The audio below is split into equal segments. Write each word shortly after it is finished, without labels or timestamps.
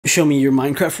Show me your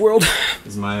Minecraft world.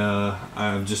 This is my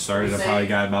I've just started. I probably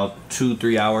got about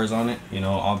 2-3 hours on it. You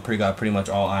know, got pretty much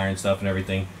all iron stuff and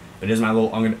everything. But it is my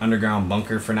little underground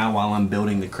bunker for now while I'm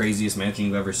building the craziest mansion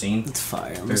you've ever seen. It's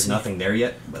fire. There's nothing there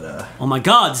yet, but oh my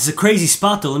god, this is a crazy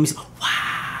spot though. Let me see. Wow.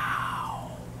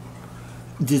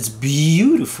 This is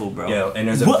beautiful, bro. Yeah, and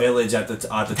there's a village at the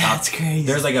top. That's crazy.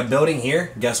 There's like a building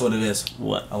here. Guess what it is?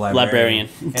 What? A librarian.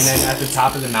 And then at the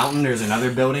top of the mountain, there's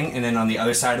another building. And then on the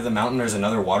other side of the mountain, there's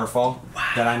another waterfall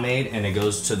that I made. And it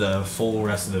goes to the full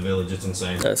rest of the village. It's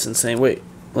insane. That's insane. Wait,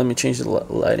 let me change the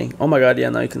lighting. Oh my god, yeah,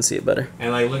 now you can see it better.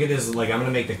 And like, look at this. Like, I'm going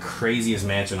to make the craziest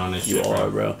mansion on this shit,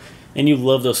 are, bro. And you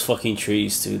love those fucking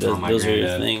trees, too. Those are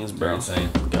your things, bro.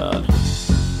 Insane. God.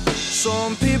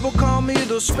 Some people call me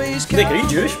the space cat. Nick, are you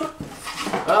Jewish, bro?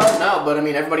 No, but I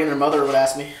mean, everybody and their mother would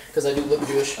ask me, because I do look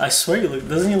Jewish. I swear you look,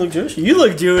 doesn't he look Jewish? You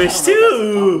look Jewish,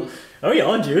 too! Are you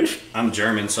all Jewish? I'm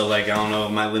German, so like, I don't know,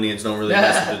 my lineage don't really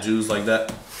mess with the Jews like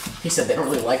that. He said they don't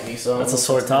really like me, so... That's a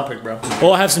sore topic, bro.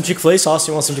 Oh, I have some Chick-fil-A sauce.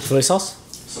 You want some Chick-fil-A sauce?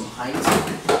 Some Heinz?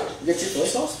 You got Chick-fil-A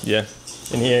sauce? Yeah.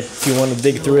 In here, if you want to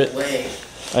dig through it. Way.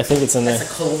 I think it's in there.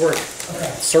 That's a caloric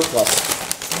surplus.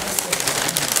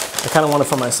 I kind of want it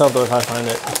for myself, though, if I find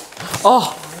it.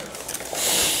 Oh!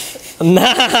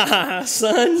 Nah,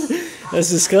 son. That's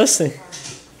disgusting.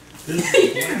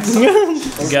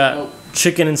 We got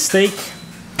chicken and steak.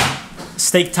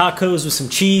 Steak tacos with some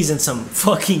cheese and some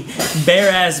fucking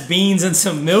bare-ass beans and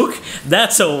some milk.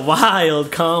 That's a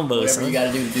wild combo, Whatever son. you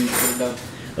gotta do to get it done.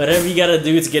 Whatever you gotta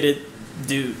do to get it,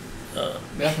 dude.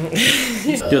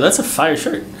 Dude, that's a fire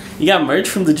shirt. You got merch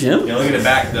from the gym? Yeah, look at the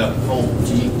back, though. Oh,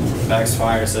 gee. Back's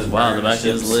fire. It says Wow, the back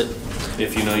is lit.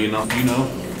 If you know, you know. You know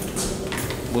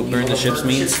what burn the ships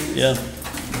means? Yeah.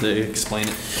 They explain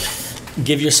it.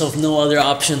 Give yourself no other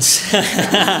options.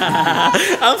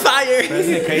 I'm fired.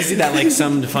 Isn't it crazy that like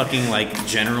some fucking like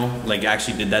general like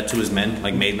actually did that to his men,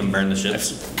 like made them burn the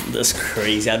ships? That's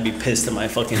crazy. I'd be pissed at my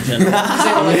fucking general.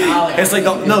 It's like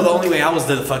the only way out was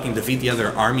to fucking defeat the other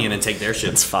army and then take their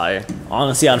ships. It's fire.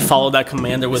 Honestly, I'd follow that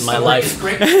commander with my life. Tell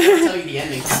you the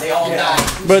ending. They all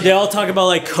die. Bro, they all talk about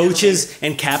like coaches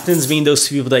and captains being those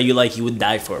people that you would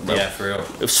die for, bro. Yeah, for real.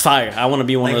 It was fire. I want to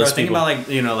be one of those think people. about like,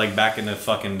 you know, like back in the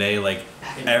fucking day, or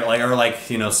like,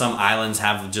 you know, some islands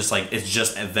have just like, it's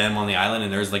just them on the island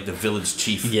and there's like the village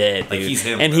chief. Yeah, like dude. he's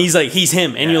him. And bro. he's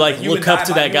him. And you like you look up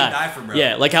to that guy. Die for, bro.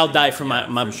 Yeah, like I'll die for my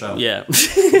for sure. yeah.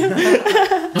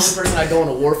 The only person I go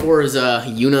into war for is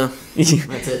Yuna.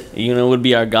 That's it. Yuna would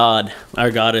be our god,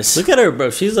 our goddess. Look at her, bro.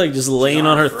 She's like just laying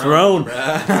on her throne.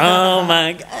 Oh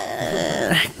my god.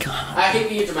 I hate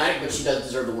being dramatic, but she does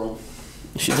deserve the world.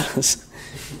 She does.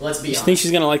 Let's be You honest. think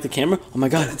she's gonna like the camera? Oh my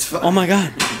god. Oh my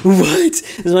god. What?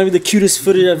 This might be the cutest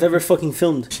footage I've ever fucking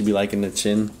filmed. She'd be liking the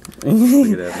chin. Look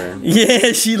at that, man.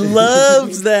 Yeah, she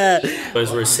loves that.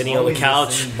 As we're sitting on the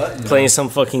couch, playing some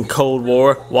fucking Cold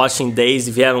War, watching Days.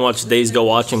 If you haven't watched Days, go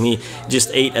watch him. He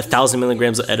just ate 1,000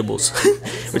 milligrams of edibles,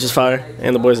 which is fire.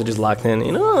 And the boys are just locked in.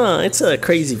 You know, it's a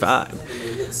crazy vibe.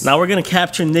 Now we're gonna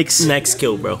capture Nick's next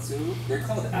kill, bro.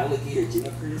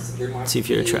 See if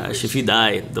you're trash. If you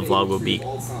die, the vlog will be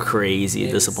crazy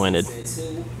disappointed.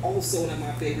 Also, one of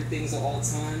my favorite things of all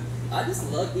time. I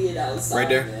just love being outside. Right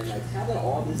there. Man. Like, having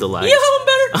all this. The lights. Yeah, I'm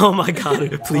better. Oh my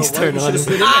god, please turn on. No!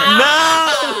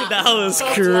 That was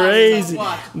crazy.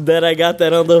 That I got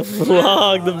that on the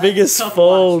vlog, the biggest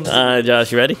fold. Alright,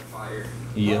 Josh, you ready?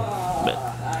 Yeah.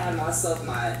 I have myself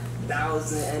my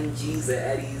 1,000 MGs of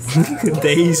Eddie's.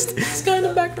 Dazed. This guy in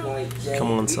the background.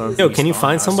 Come on, son. Yo, can you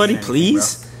find somebody,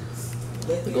 please?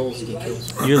 The goal is to get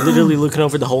kills. You're literally looking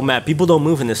over the whole map. People don't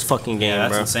move in this fucking game, Yeah,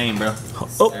 that's bro. insane, bro.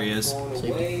 Oh. There he is.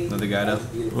 Another guy though.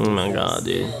 Oh my god,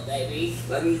 dude.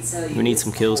 Let me tell you. We need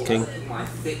some kills, King. My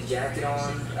thick jacket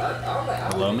on.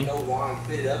 Below me? I don't know why I'm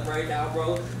fitted up right now,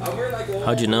 bro. I'm wearing like a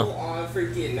How'd you know? on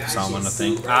freaking Saw him on the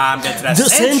thing. I'm dead to that The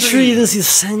Sentry! This is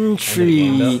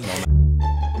Sentry!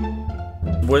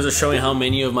 Boys are showing how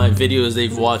many of my videos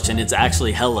they've watched, and it's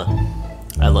actually hella.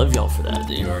 I love y'all for that,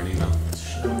 dude. You already know.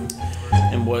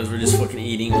 And boys, we're just fucking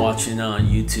eating, watching on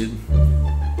YouTube.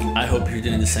 I hope you're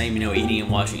doing the same, you know, eating and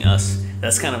watching us.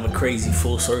 That's kind of a crazy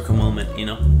full circle moment, you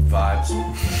know? Vibes.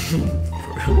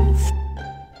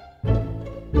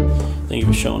 Thank you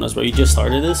for showing us, bro. You just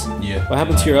started this? Yeah. What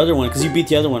happened to your other one? Because you beat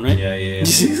the other one, right? Yeah.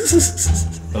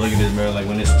 But look at this, bro. Like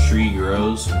when this tree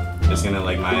grows, it's gonna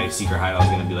like my secret hideout's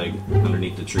gonna be like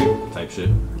underneath the tree type shit.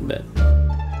 Bet.